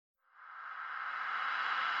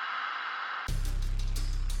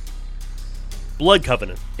Blood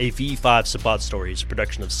Covenant, a V5 Sabbat story, is a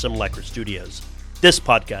production of Simulacra Studios. This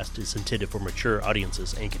podcast is intended for mature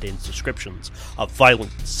audiences and contains descriptions of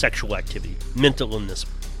violent sexual activity, mental illness,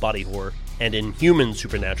 body horror, and inhuman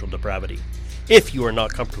supernatural depravity. If you are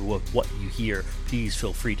not comfortable with what you hear, please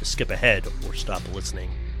feel free to skip ahead or stop listening.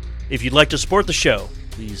 If you'd like to support the show,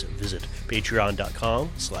 please visit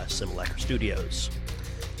patreon.com/Simulacra Studios.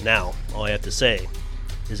 Now, all I have to say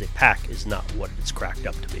is a pack is not what it's cracked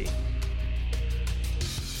up to be.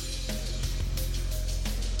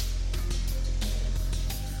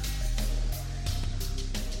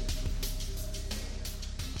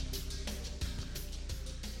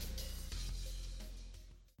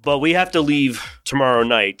 But we have to leave tomorrow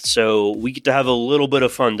night, so we get to have a little bit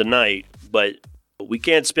of fun tonight, but we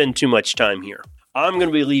can't spend too much time here. I'm going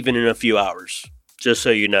to be leaving in a few hours, just so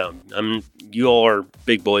you know. You all are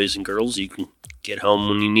big boys and girls. You can get home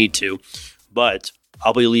when you need to, but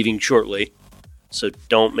I'll be leaving shortly, so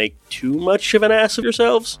don't make too much of an ass of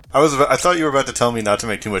yourselves. I thought you were about to tell me not to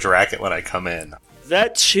make too much racket when I come in.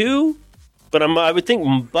 That too, but I would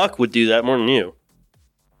think Buck would do that more than you.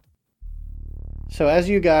 So as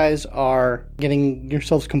you guys are getting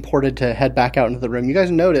yourselves comported to head back out into the room, you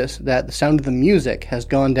guys notice that the sound of the music has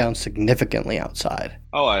gone down significantly outside.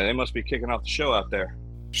 Oh, they must be kicking off the show out there.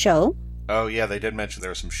 Show? Oh, yeah, they did mention there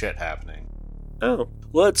was some shit happening. Oh,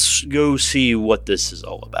 let's go see what this is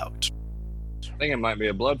all about. I think it might be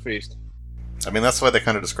a blood feast. I mean, that's the way they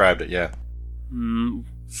kind of described it, yeah.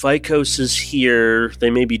 Phycos is here. They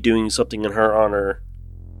may be doing something in her honor.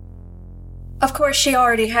 Of course, she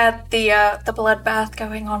already had the bloodbath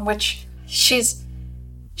going on, which she's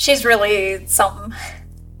really something.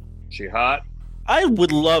 She hot? I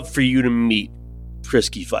would love for you to meet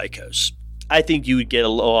Frisky Phycos. I think you would get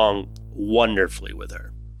along wonderfully with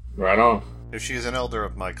her. Right on. If she is an elder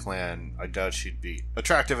of my clan, I doubt she'd be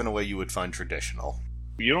attractive in a way you would find traditional.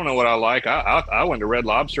 You don't know what I like. I went to Red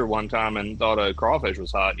Lobster one time and thought a crawfish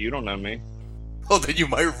was hot. You don't know me. Well, then you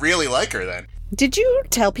might really like her then. Did you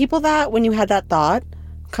tell people that when you had that thought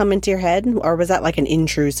come into your head? Or was that like an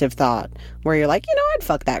intrusive thought where you're like, I'd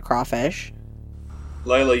fuck that crawfish?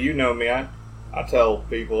 Layla, you know me. I tell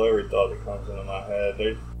people every thought that comes into my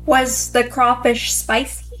head. Was the crawfish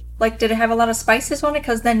spicy? Like, did it have a lot of spices on it?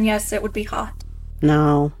 Because then, yes, it would be hot.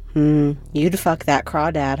 No. You'd fuck that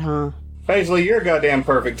crawdad, huh? Paisley, you're a goddamn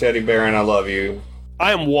perfect teddy bear and I love you.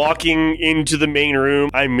 I am walking into the main room.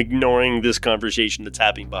 I'm ignoring this conversation that's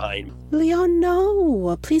happening behind me. Leon,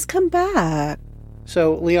 no. Please come back.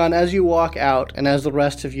 So, Leon, as you walk out, and as the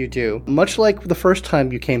rest of you do, much like the first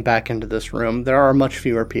time you came back into this room, there are much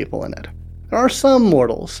fewer people in it. There are some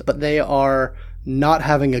mortals, but they are not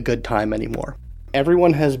having a good time anymore.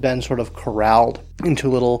 Everyone has been sort of corralled into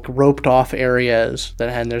little roped-off areas,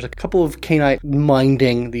 and there's a couple of Cainite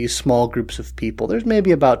minding these small groups of people. There's maybe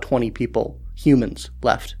about 20 people, humans,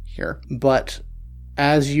 left here. But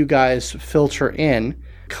as you guys filter in,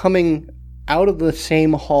 coming out of the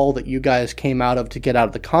same hall that you guys came out of to get out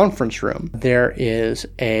of the conference room, there is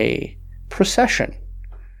a procession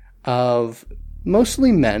of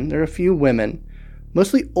mostly men. There are a few women,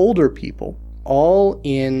 mostly older people, all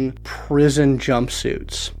in prison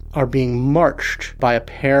jumpsuits, are being marched by a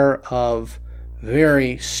pair of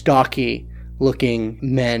very stocky-looking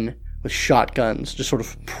men with shotguns, just sort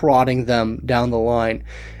of prodding them down the line,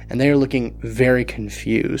 and they are looking very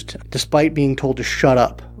confused. Despite being told to shut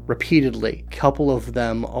up repeatedly, a couple of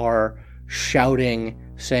them are shouting,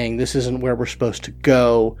 saying, "This isn't where we're supposed to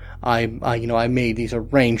go. I made these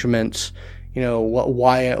arrangements.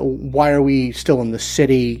 Why are we still in the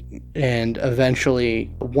city?" And eventually,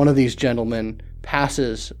 one of these gentlemen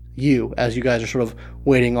passes you as you guys are sort of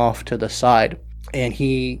waiting off to the side, and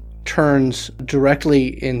he turns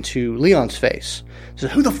directly into Leon's face. He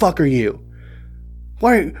says, "Who the fuck are you?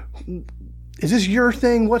 Is this your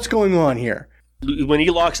thing? What's going on here?" When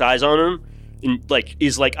he locks eyes on him and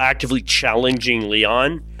is actively challenging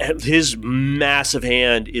Leon, his massive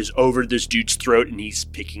hand is over this dude's throat and he's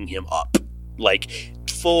picking him up.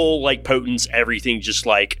 Full potence, everything, just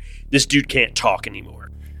this dude can't talk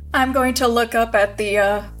anymore. I'm going to look up at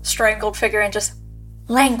the strangled figure and just,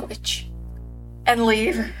 language, and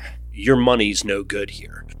leave. Your money's no good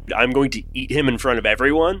here. I'm going to eat him in front of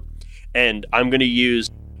everyone, and I'm going to use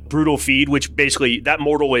brutal feed, which basically, that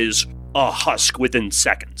mortal is a husk within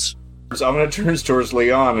seconds. So I'm going to turn towards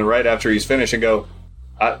Leon, and right after he's finished and go,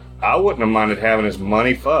 I wouldn't have minded having his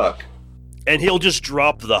money, fuck. And he'll just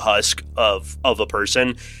drop the husk of a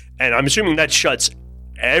person, and I'm assuming that shuts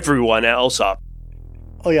everyone else up.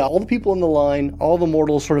 Oh yeah, all the people in the line, all the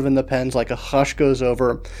mortals sort of in the pens, like a hush goes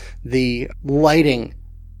over. The lighting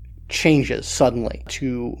changes suddenly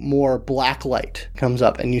to more black light comes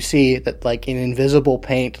up, and you see that like in invisible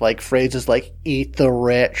paint, like phrases like "eat the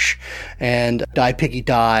rich" and "die piggy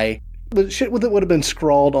die." The shit with it would have been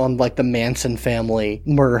scrawled on like the Manson family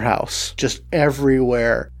murder house, just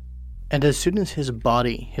everywhere. And as soon as his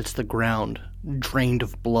body hits the ground, drained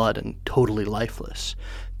of blood and totally lifeless,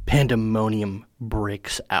 pandemonium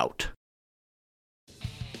breaks out.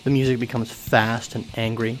 The music becomes fast and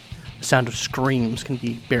angry. The sound of screams can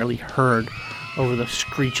be barely heard over the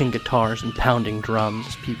screeching guitars and pounding drums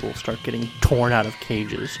as people start getting torn out of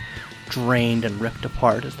cages, drained and ripped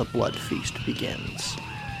apart as the blood feast begins.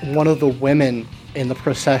 One of the women in the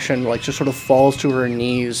procession like just sort of falls to her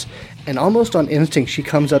knees, and almost on instinct she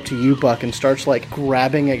comes up to you, Buck, and starts like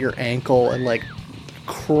grabbing at your ankle and like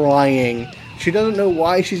crying. She doesn't know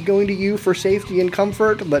why she's going to you for safety and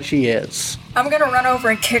comfort, but she is. I'm gonna run over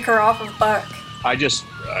and kick her off of Buck. I just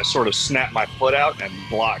sort of snap my foot out and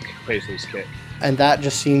block Paisley's kick. And that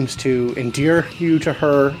just seems to endear you to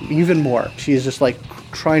her even more. She is just like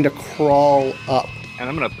trying to crawl up. And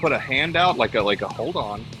I'm gonna put a hand out like a hold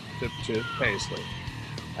on to Paisley.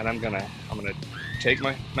 And I'm gonna take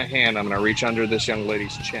my hand, I'm gonna reach under this young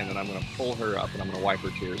lady's chin, and I'm gonna pull her up, and I'm gonna wipe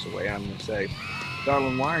her tears away. I'm gonna say,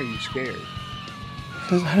 "Darling, why are you scared?"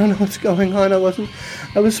 I don't know what's going on. I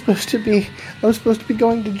was supposed to be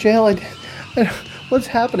going to jail. What's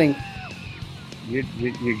happening?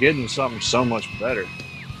 You're getting something so much better.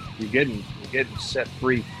 You're getting set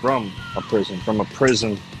free from a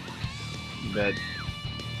prison that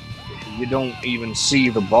you don't even see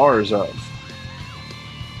the bars of.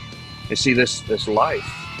 You see this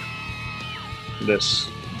life, this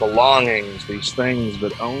belongings, these things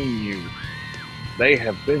that own you, they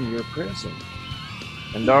have been your prison.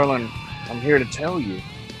 And darling, I'm here to tell you,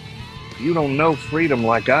 you don't know freedom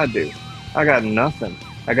like I do. I got nothing.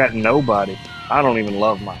 I got nobody. I don't even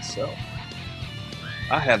love myself.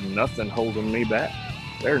 I have nothing holding me back.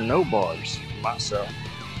 There are no bars in myself.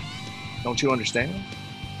 Don't you understand?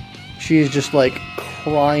 She is just like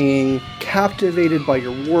crying, captivated by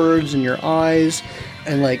your words and your eyes,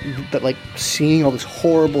 and like seeing all this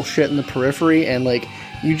horrible shit in the periphery, and like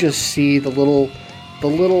you just see the little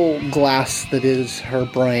glass that is her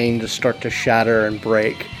brain just start to shatter and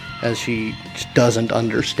break as she just doesn't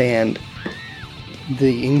understand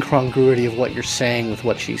the incongruity of what you're saying with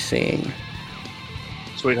what she's seeing.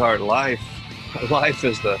 Sweetheart, life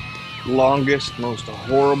is the longest, most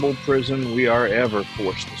horrible prison we are ever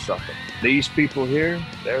forced to suffer. These people here,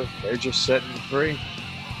 they're just setting free.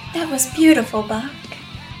 That was beautiful, Buck.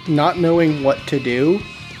 Not knowing what to do,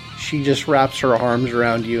 she just wraps her arms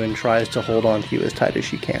around you and tries to hold on to you as tight as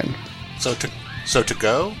she can. So to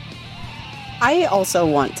go? I also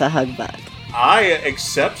want to hug Buck. I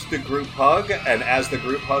accept the group hug, and as the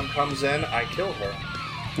group hug comes in, I kill her.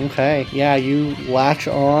 Okay, yeah, you latch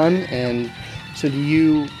on, and so do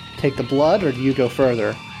you take the blood, or do you go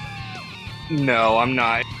further? No, I'm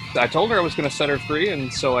not. I told her I was going to set her free,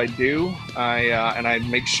 and so I do. I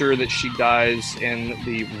make sure that she dies in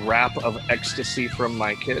the wrap of ecstasy from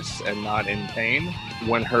my kiss and not in pain.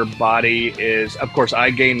 When her body is, of course, I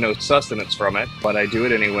gain no sustenance from it, but I do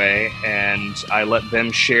it anyway, and I let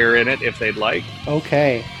them share in it if they'd like.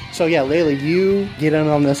 Okay, so yeah, Layla, you get in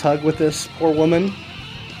on this hug with this poor woman.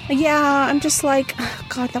 Yeah, I'm just like, oh,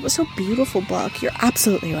 God, that was so beautiful, Buck. You're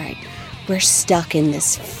absolutely right. We're stuck in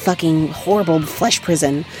this fucking horrible flesh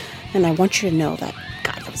prison, and I want you to know that,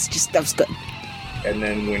 God, that was good. And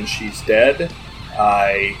then when she's dead,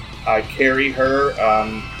 I carry her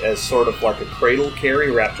as sort of like a cradle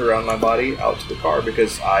carry wrapped around my body out to the car,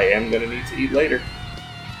 because I am going to need to eat later.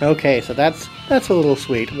 Okay, so that's a little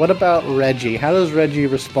sweet. What about Reggie? How does Reggie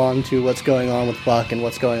respond to what's going on with Buck and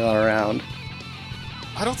what's going on around?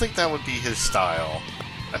 I don't think that would be his style.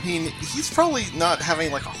 I mean, he's probably not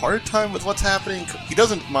having like a hard time with what's happening. He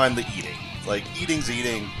doesn't mind the eating. Like, eating's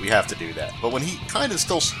eating, we have to do that. But when he kind of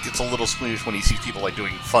still gets a little squeamish when he sees people like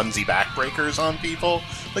doing funsy backbreakers on people,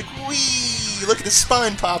 like, wee, look at his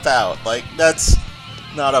spine pop out. Like, that's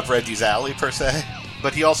not up Reggie's alley per se.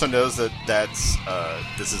 But he also knows that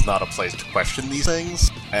this is not a place to question these things.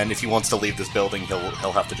 And if he wants to leave this building,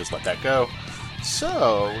 he'll have to just let that go.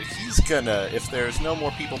 So, he's gonna, if there's no more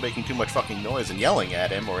people making too much fucking noise and yelling at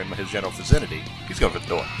him or in his general vicinity, he's going for the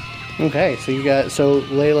door. Okay, so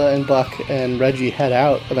Layla and Buck and Reggie head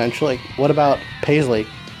out eventually. What about Paisley?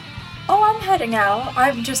 Oh, I'm heading out.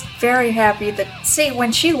 I'm just very happy that, see,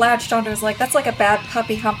 when she latched onto his leg, that's like a bad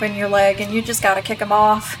puppy humping your leg, and you just gotta kick him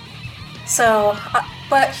off. So,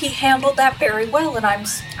 but he handled that very well, and I'm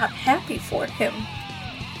happy for him.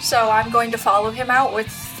 So I'm going to follow him out with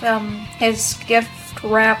his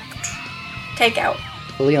gift-wrapped takeout.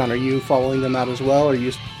 Leon, are you following them out as well, or are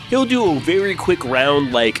you... He'll do a very quick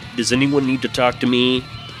round, like, does anyone need to talk to me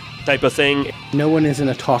type of thing. No one is in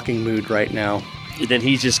a talking mood right now. And then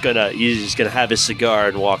he's just gonna have his cigar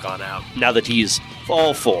and walk on out, now that he's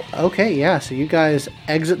all full. Okay, yeah, so you guys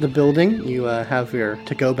exit the building. You have your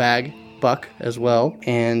to-go bag, Buck, as well.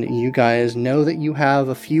 And you guys know that you have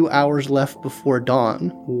a few hours left before dawn.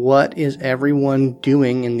 What is everyone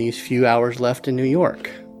doing in these few hours left in New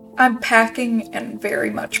York? I'm packing and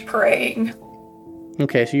very much praying.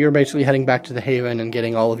 Okay, so you're basically heading back to the Haven and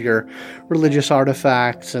getting all of your religious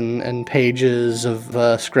artifacts and pages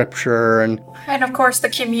of scripture and... And of course the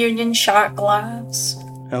communion shot glass.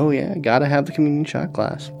 Oh yeah, gotta have the communion shot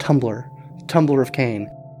glass. Tumbler of Cain.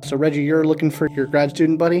 So Reggie, you're looking for your grad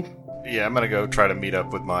student buddy? Yeah, I'm gonna go try to meet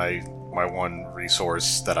up with my one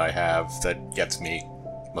resource that I have that gets me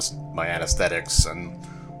my anesthetics and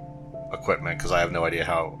equipment, because I have no idea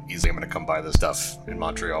how easily I'm gonna come by this stuff in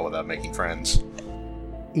Montreal without making friends.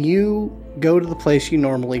 You go to the place you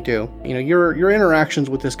normally do. You know, your interactions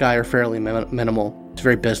with this guy are fairly minimal. It's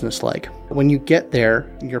very businesslike. When you get there,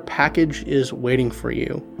 your package is waiting for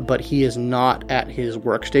you, but he is not at his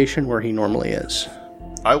workstation where he normally is.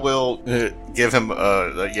 I will give him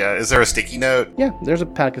is there a sticky note? Yeah, there's a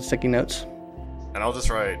packet of sticky notes. And I'll just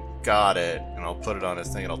write, got it, and I'll put it on his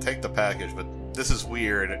thing, and I'll take the package, but this is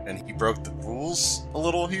weird, and he broke the rules a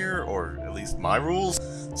little here, or at least my rules,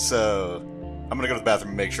 so I'm gonna go to the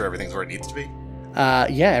bathroom and make sure everything's where it needs to be.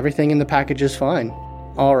 Yeah, everything in the package is fine.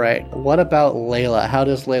 Alright, what about Layla? How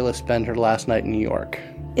does Layla spend her last night in New York?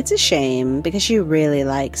 It's a shame, because she really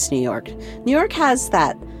likes New York. New York has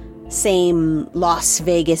that same Las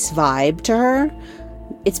Vegas vibe to her.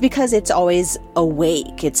 It's because it's always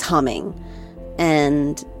awake, it's humming.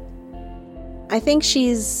 And I think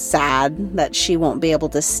she's sad that she won't be able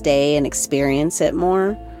to stay and experience it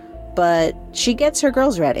more. But she gets her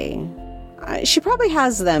girls ready. She probably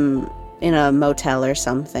has them in a motel or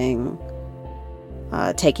something,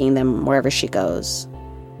 taking them wherever she goes.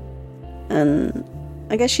 And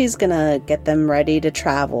I guess she's gonna get them ready to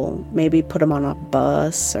travel. Maybe put them on a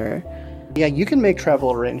bus or... Yeah, you can make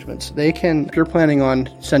travel arrangements. If you're planning on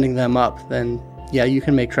sending them up, then yeah, you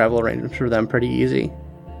can make travel arrangements for them pretty easy.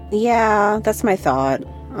 Yeah, that's my thought.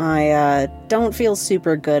 I don't feel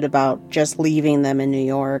super good about just leaving them in New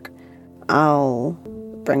York. I'll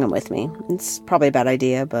bring them with me. It's probably a bad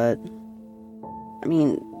idea, but I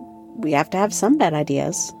mean, we have to have some bad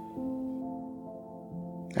ideas.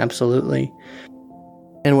 Absolutely.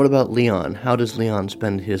 And what about Leon? How does Leon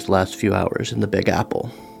spend his last few hours in the Big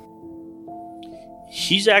Apple?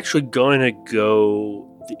 He's actually going to go...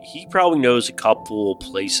 He probably knows a couple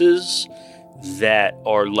places that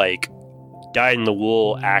are like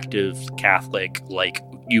dyed-in-the-wool, active Catholic, like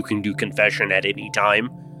you can do confession at any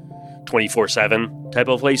time, 24/7 type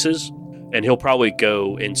of places. And he'll probably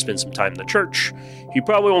go and spend some time in the church. He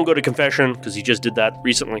probably won't go to confession because he just did that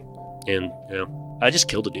recently. And, I just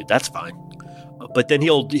killed a dude. That's fine. But then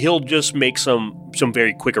he'll just make some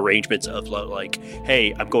very quick arrangements of like,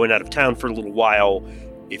 hey, I'm going out of town for a little while.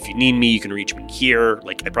 If you need me, you can reach me here.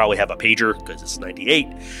 Like, I probably have a pager because it's 98.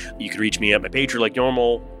 You can reach me at my pager like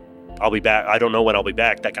normal. I'll be back. I don't know when I'll be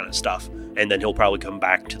back, that kind of stuff. And then he'll probably come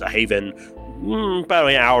back to the Haven about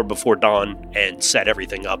an hour before dawn and set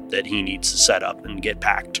everything up that he needs to set up and get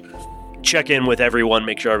packed. Check in with everyone,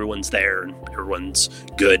 make sure everyone's there and everyone's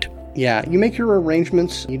good. Yeah, you make your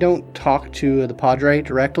arrangements. You don't talk to the Padre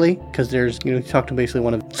directly because you talk to basically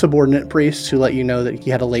one of the subordinate priests who let you know that he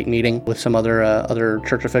had a late meeting with some other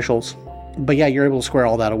church officials. But yeah, you're able to square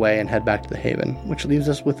all that away and head back to the Haven, which leaves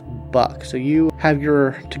us with Buck. So you have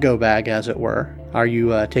your to-go bag, as it were. Are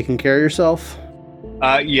you taking care of yourself?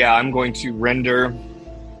 Yeah, I'm going to render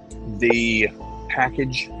the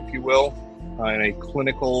package, if you will, in a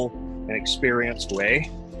clinical and experienced way.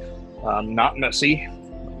 Not messy.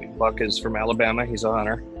 Buck is from Alabama. He's a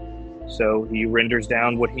hunter. So he renders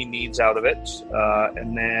down what he needs out of it.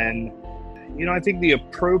 And then, I think the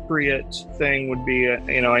appropriate thing would be,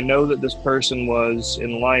 I know that this person was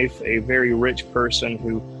in life a very rich person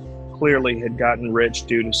who clearly had gotten rich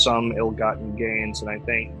due to some ill-gotten gains. And I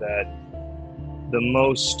think that the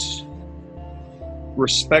most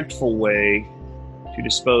respectful way to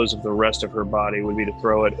dispose of the rest of her body would be to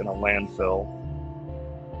throw it in a landfill.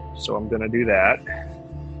 So I'm going to do that.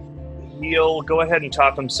 He'll go ahead and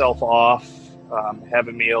top himself off, have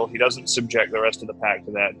a meal. He doesn't subject the rest of the pack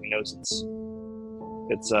to that. He knows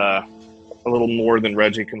it's a little more than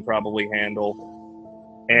Reggie can probably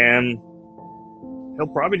handle. And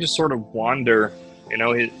he'll probably just sort of wander.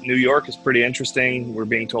 New York is pretty interesting. We're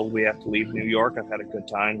being told we have to leave New York. I've had a good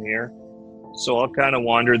time here. So I'll kind of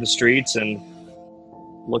wander the streets and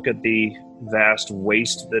look at the vast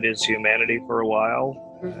waste that is humanity for a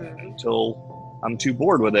while until I'm too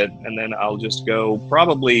bored with it, and then I'll just go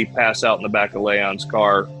probably pass out in the back of Leon's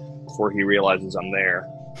car before he realizes I'm there.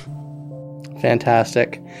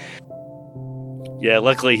 Fantastic. Yeah,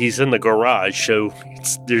 luckily he's in the garage, so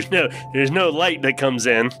there's no light that comes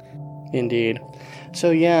in. Indeed.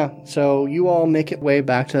 So you all make it way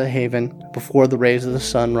back to the Haven before the rays of the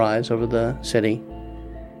sun rise over the city.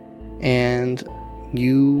 And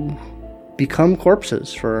you become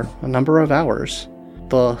corpses for a number of hours.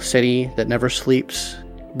 The city that never sleeps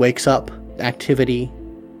wakes up, activity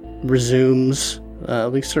resumes,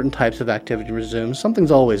 at least certain types of activity resumes.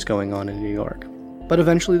 Something's always going on in New York. But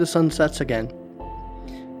eventually the sun sets again.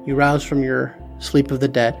 You rouse from your sleep of the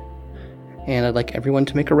dead, and I'd like everyone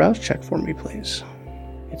to make a rouse check for me, please.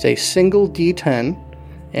 It's a single D10,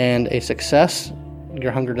 and a success,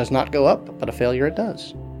 your hunger does not go up, but a failure it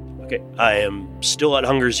does. Okay, I am still at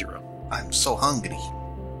hunger 0. I'm so hungry.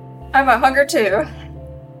 I'm a hunger too.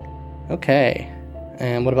 Okay,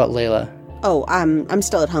 and what about Layla? Oh, I'm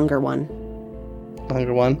still at hunger 1.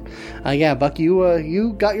 Hunger 1? Yeah, Buck,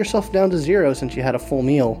 you got yourself down to 0 since you had a full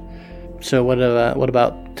meal. So what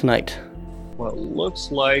about tonight? Well, it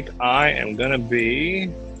looks like I am going to be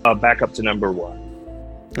back up to number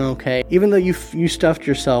 1. Okay. Even though you stuffed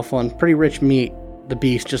yourself on pretty rich meat, the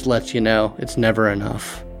beast just lets you know it's never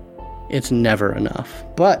enough. It's never enough.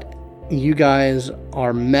 But you guys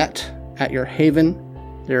are met at your haven.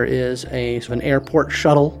 There is an airport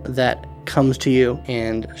shuttle that comes to you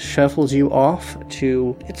and shuffles you off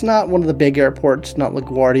to, it's not one of the big airports, not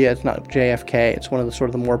LaGuardia, it's not JFK, it's one of the sort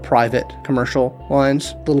of the more private commercial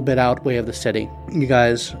lines, a little bit out way of the city. You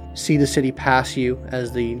guys see the city pass you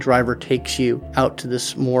as the driver takes you out to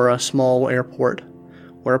this more small airport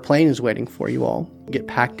where a plane is waiting for you all. You get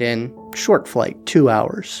packed in, short flight, 2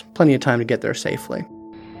 hours, plenty of time to get there safely.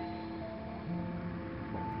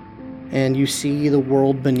 And you see the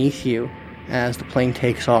world beneath you as the plane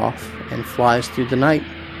takes off and flies through the night.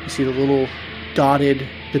 You see the little dotted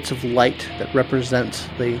bits of light that represent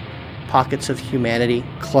the pockets of humanity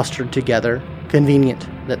clustered together. Convenient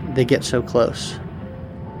that they get so close.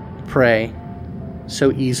 Prey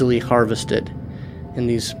so easily harvested in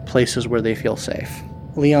these places where they feel safe.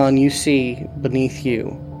 Leon, you see beneath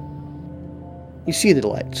you, you see the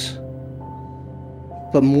lights.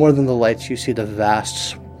 But more than the lights, you see the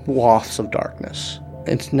vast swaths of darkness.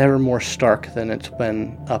 It's never more stark than it's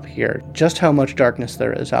been up here. Just how much darkness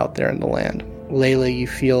there is out there in the land. Layla, you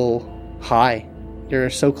feel high. You're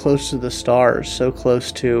so close to the stars, so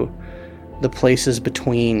close to the places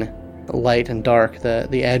between light and dark,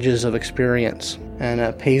 the edges of experience.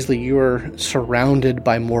 And Paisley, you are surrounded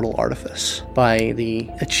by mortal artifice, by the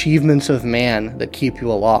achievements of man that keep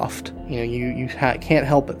you aloft. You can't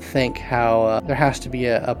help but think how there has to be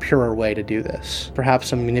a purer way to do this. Perhaps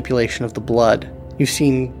some manipulation of the blood. You've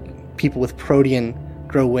seen people with protean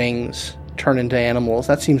grow wings, turn into animals.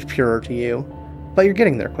 That seems purer to you. But you're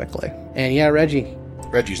getting there quickly. And yeah,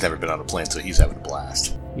 Reggie's never been on a plane, so he's having a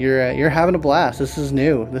blast. You're having a blast. This is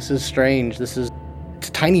new. This is strange. It's a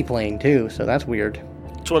tiny plane, too, so that's weird.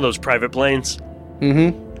 It's one of those private planes.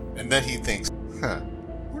 Mm-hmm. And then he thinks,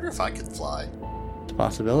 wonder if I could fly. It's a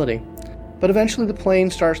possibility. But eventually the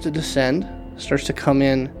plane starts to descend, starts to come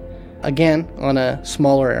in again on a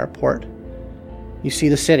smaller airport. You see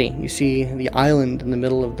the city. You see the island in the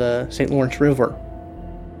middle of the St. Lawrence River.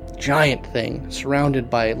 Giant thing, surrounded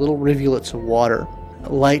by little rivulets of water.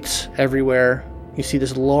 Lights everywhere. You see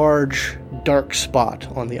this large, dark spot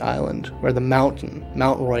on the island where the Mount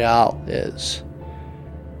Royale is.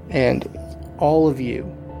 And all of you,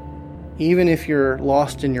 even if you're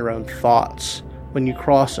lost in your own thoughts, when you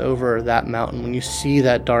cross over that mountain, when you see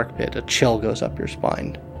that dark pit, a chill goes up your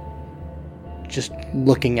spine. Just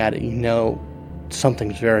looking at it, you know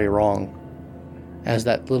something's very wrong. As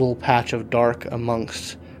that little patch of dark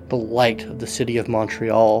amongst the light of the city of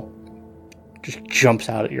Montreal just jumps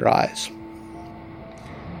out at your eyes.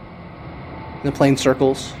 The plane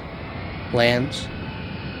circles, lands,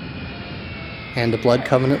 and the Blood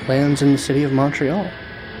Covenant lands in the city of Montreal.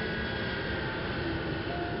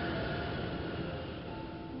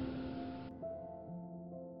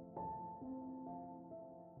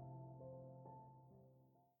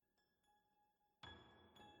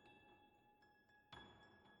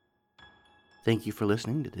 Thank you for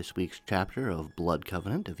listening to this week's chapter of Blood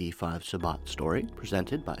Covenant, a V5 Sabbat story,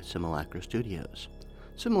 presented by Simulacra Studios.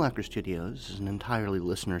 Simulacra Studios is an entirely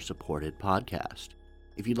listener-supported podcast.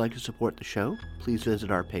 If you'd like to support the show, please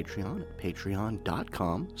visit our Patreon at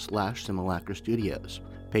patreon.com/Simulacra Studios.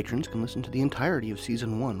 Patrons can listen to the entirety of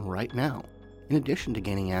Season 1 right now. in addition to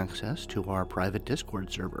gaining access to our private Discord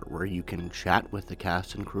server, where you can chat with the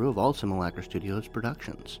cast and crew of all Simulacra Studios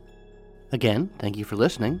productions. Again, thank you for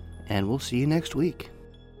listening, and we'll see you next week.